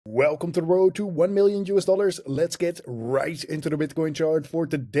Welcome to the road to 1 million US dollars. Let's get right into the Bitcoin chart for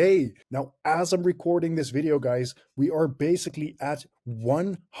today. Now, as I'm recording this video, guys, we are basically at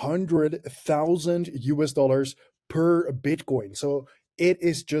 100,000 US dollars per Bitcoin. So it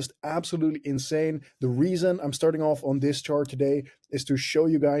is just absolutely insane. The reason I'm starting off on this chart today is to show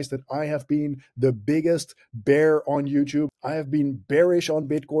you guys that I have been the biggest bear on YouTube. I have been bearish on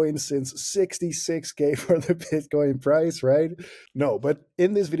Bitcoin since 66K for the Bitcoin price, right? No, but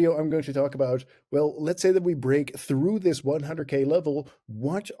in this video, I'm going to talk about, well, let's say that we break through this 100K level.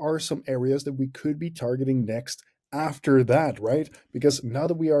 What are some areas that we could be targeting next after that, right? Because now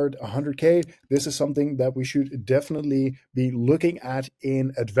that we are at 100K, this is something that we should definitely be looking at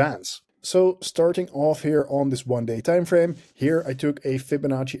in advance. So starting off here on this 1 day time frame, here I took a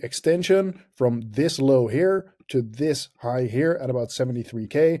Fibonacci extension from this low here to this high here at about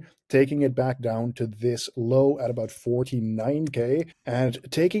 73K, taking it back down to this low at about 49K. And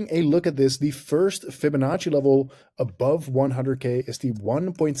taking a look at this, the first Fibonacci level above 100K is the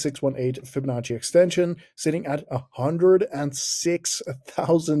 1.618 Fibonacci extension, sitting at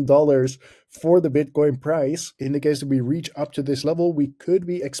 $106,000 for the Bitcoin price. In the case that we reach up to this level, we could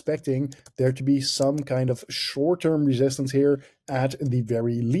be expecting there to be some kind of short-term resistance here at the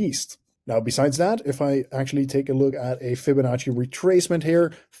very least. Now, besides that, if I actually take a look at a Fibonacci retracement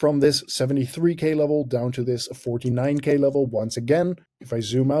here from this 73K level down to this 49K level, once again, if I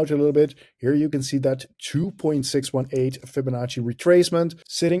zoom out a little bit, here you can see that 2.618 Fibonacci retracement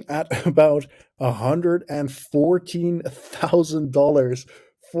sitting at about $114,000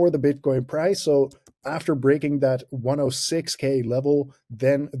 for the Bitcoin price. So after breaking that 106K level,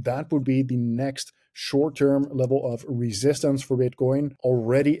 then that would be the next short-term level of resistance for Bitcoin,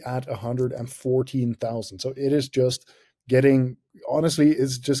 already at 114,000. So it is just getting, honestly,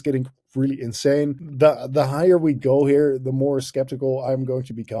 it's just getting really insane. The higher we go here, the more skeptical I'm going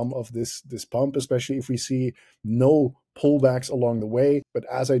to become of this pump, especially if we see no pullbacks along the way. But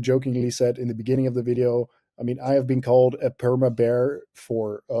as I jokingly said in the beginning of the video, I mean, I have been called a perma bear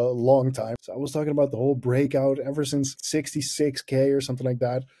for a long time. So I was talking about the whole breakout ever since 66K or something like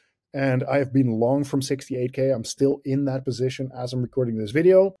that. And I have been long from 68K. I'm still in that position as I'm recording this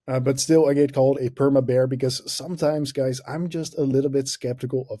video, but still I get called a perma bear because sometimes, guys, I'm just a little bit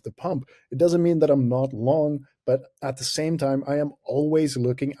skeptical of the pump. It doesn't mean that I'm not long, but at the same time, I am always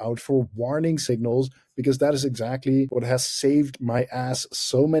looking out for warning signals because that is exactly what has saved my ass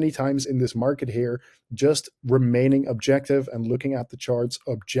so many times in this market here, just remaining objective and looking at the charts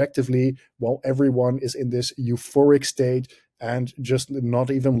objectively while everyone is in this euphoric state and just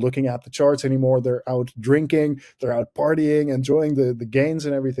not even looking at the charts anymore. They're out drinking, they're out partying, enjoying the gains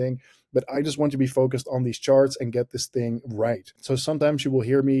and everything. But I just want to be focused on these charts and get this thing right. So sometimes you will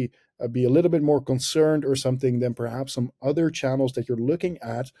hear me be a little bit more concerned or something than perhaps some other channels that you're looking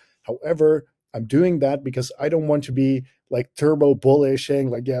at. However, I'm doing that because I don't want to be like turbo bullish,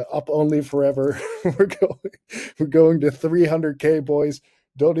 saying like, yeah, up only forever. we're going to 300K, boys.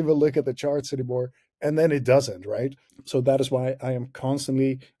 Don't even look at the charts anymore. And then it doesn't, right? So that is why I am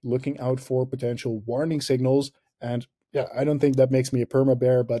constantly looking out for potential warning signals. And yeah, I don't think that makes me a perma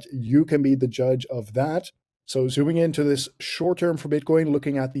bear, but you can be the judge of that. So zooming into this short term for Bitcoin,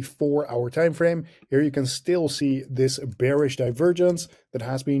 looking at the 4-hour time frame, here you can still see this bearish divergence that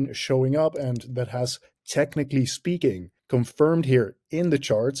has been showing up and that has, technically speaking, confirmed here in the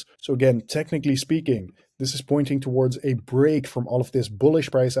charts. So again, technically speaking, this is pointing towards a break from all of this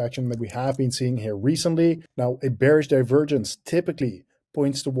bullish price action that we have been seeing here recently. Now, a bearish divergence typically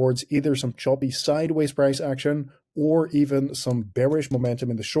points towards either some choppy sideways price action or even some bearish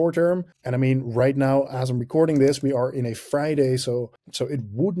momentum in the short term. And I mean, right now, as I'm recording this, we are in a Friday, so it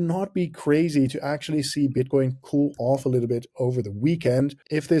would not be crazy to actually see Bitcoin cool off a little bit over the weekend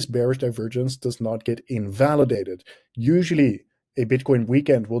if this bearish divergence does not get invalidated. Usually, a Bitcoin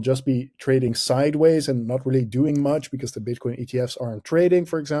weekend will just be trading sideways and not really doing much because the Bitcoin ETFs aren't trading,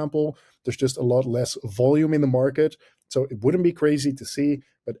 for example. There's just a lot less volume in the market. So it wouldn't be crazy to see.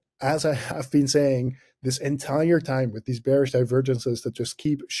 But as I have been saying this entire time with these bearish divergences that just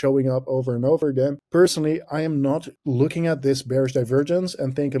keep showing up over and over again, personally, I am not looking at this bearish divergence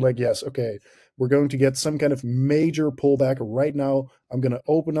and thinking like, yes, okay, we're going to get some kind of major pullback right now. I'm going to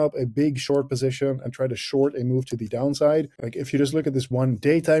open up a big short position and try to short a move to the downside. Like if you just look at this 1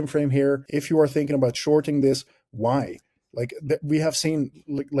 day time frame here, if you are thinking about shorting this, why? Like we have seen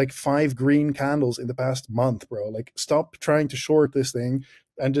like 5 green candles in the past month, bro. Like stop trying to short this thing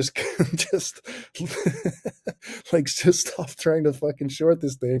and just just stop trying to fucking short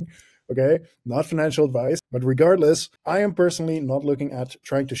this thing. Okay, not financial advice, but regardless, I am personally not looking at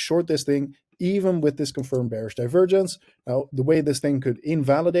trying to short this thing even with this confirmed bearish divergence. Now, the way this thing could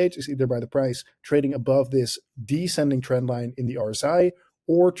invalidate is either by the price trading above this descending trend line in the RSI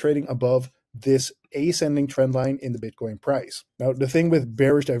or trading above this ascending trend line in the Bitcoin price. Now, the thing with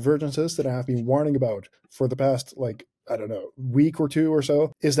bearish divergences that I have been warning about for the past, like, I don't know, week or two or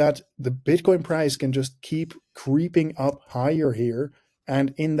so, is that the Bitcoin price can just keep creeping up higher here.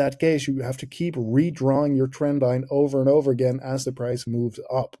 And in that case, you have to keep redrawing your trend line over and over again as the price moves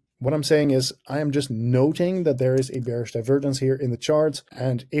up. What I'm saying is I am just noting that there is a bearish divergence here in the charts.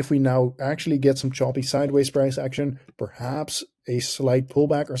 And if we now actually get some choppy sideways price action, perhaps a slight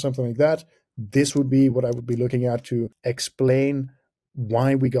pullback or something like that, this would be what I would be looking at to explain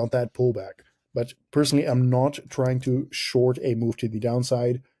why we got that pullback. But personally, I'm not trying to short a move to the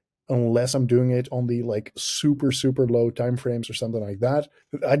downside unless I'm doing it on the like super low time frames or something like that.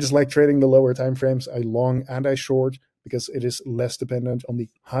 I just like trading the lower time frames. I long and I short because it is less dependent on the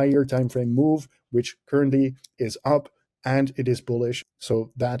higher time frame move, which currently is up and it is bullish.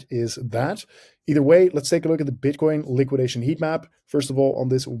 So that is that. Either way, let's take a look at the Bitcoin liquidation heat map. First of all, on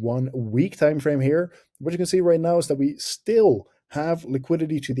this 1 week time frame here, what you can see right now is that we still have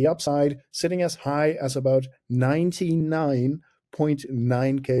liquidity to the upside, sitting as high as about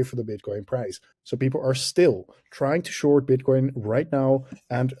 99.9K for the Bitcoin price. So people are still trying to short Bitcoin right now.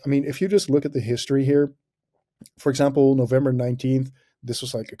 And I mean, if you just look at the history here, for example, November 19th, this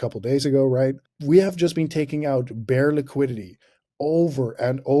was like a couple days ago, right? We have just been taking out bare liquidity over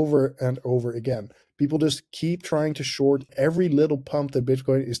and over and over again. People just keep trying to short every little pump that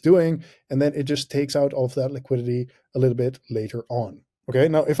Bitcoin is doing, and then it just takes out all of that liquidity a little bit later on. Okay,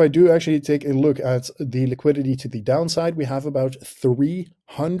 now if I do actually take a look at the liquidity to the downside, we have about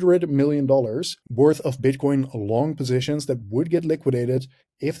 $300 million worth of Bitcoin long positions that would get liquidated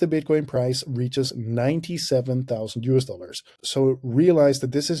if the Bitcoin price reaches 97,000 US dollars. So realize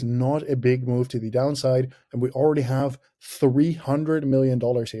that this is not a big move to the downside, and we already have $300 million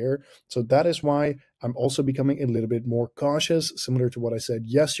here. So that is why I'm also becoming a little bit more cautious, similar to what I said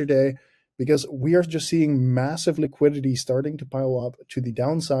yesterday, because we are just seeing massive liquidity starting to pile up to the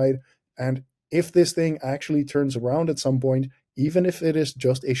downside. And if this thing actually turns around at some point, even if it is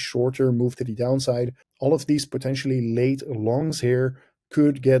just a shorter move to the downside, all of these potentially late longs here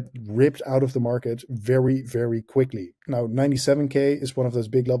could get ripped out of the market very quickly. Now, 97K is one of those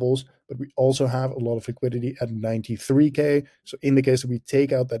big levels, but we also have a lot of liquidity at 93K. So in the case that we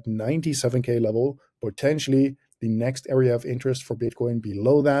take out that 97K level, potentially the next area of interest for Bitcoin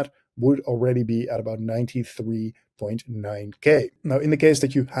below that would already be at about 93.9K. Now, in the case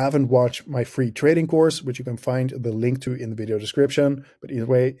that you haven't watched my free trading course, which you can find the link to in the video description, but either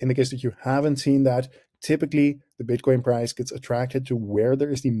way, in the case that you haven't seen that, typically the Bitcoin price gets attracted to where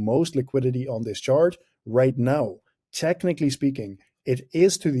there is the most liquidity on this chart right now. Technically speaking, it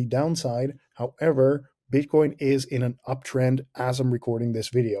is to the downside. However, Bitcoin is in an uptrend as I'm recording this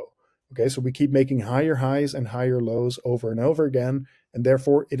video. Okay, so we keep making higher highs and higher lows over and over again, and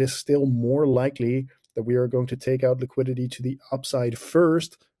therefore it is still more likely that we are going to take out liquidity to the upside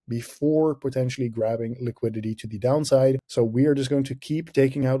first before potentially grabbing liquidity to the downside. So we are just going to keep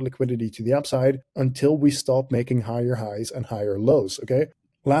taking out liquidity to the upside until we stop making higher highs and higher lows, okay?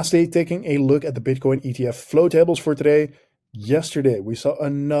 Lastly, taking a look at the Bitcoin ETF flow tables for today. Yesterday, we saw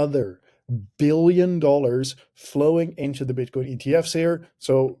another $1 billion flowing into the Bitcoin ETFs here.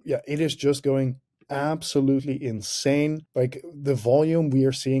 So yeah, it is just going absolutely insane. Like the volume we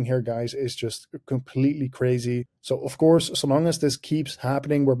are seeing here, guys, is just completely crazy. So of course, so long as this keeps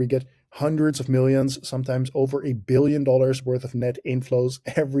happening where we get hundreds of millions, sometimes over $1 billion worth of net inflows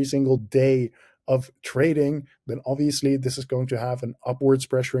every single day of trading, then obviously this is going to have an upwards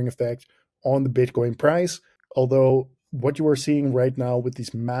pressuring effect on the Bitcoin price. Although what you are seeing right now with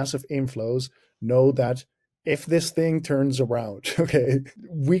these massive inflows, know that if this thing turns around, okay,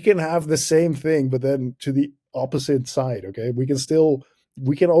 we can have the same thing, but then to the opposite side, okay? We can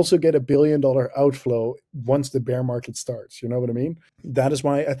also get $1 billion outflow once the bear market starts. You know what I mean? That is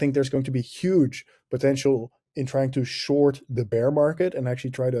why I think there's going to be huge potential in trying to short the bear market and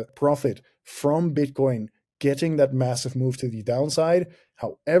actually try to profit from Bitcoin getting that massive move to the downside.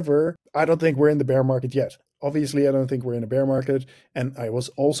 However, I don't think we're in the bear market yet. Obviously, I don't think we're in a bear market. And I was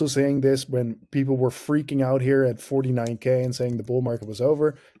also saying this when people were freaking out here at 49K and saying the bull market was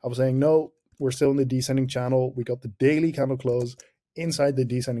over. I was saying, no, we're still in the descending channel. We got the daily candle close inside the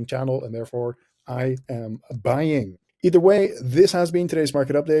descending channel, and therefore I am buying. Either way, this has been today's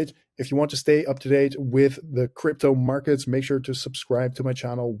market update. If you want to stay up to date with the crypto markets, make sure to subscribe to my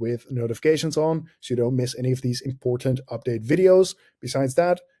channel with notifications on so you don't miss any of these important update videos. Besides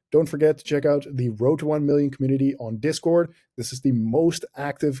that, Don't forget to check out the Road to 1 Million community on Discord. This is the most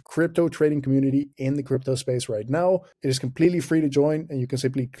active crypto trading community in the crypto space right now. It is completely free to join, and you can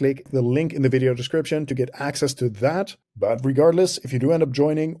simply click the link in the video description to get access to that. But regardless, if you do end up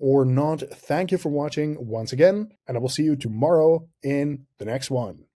joining or not, thank you for watching once again, and I will see you tomorrow in the next one.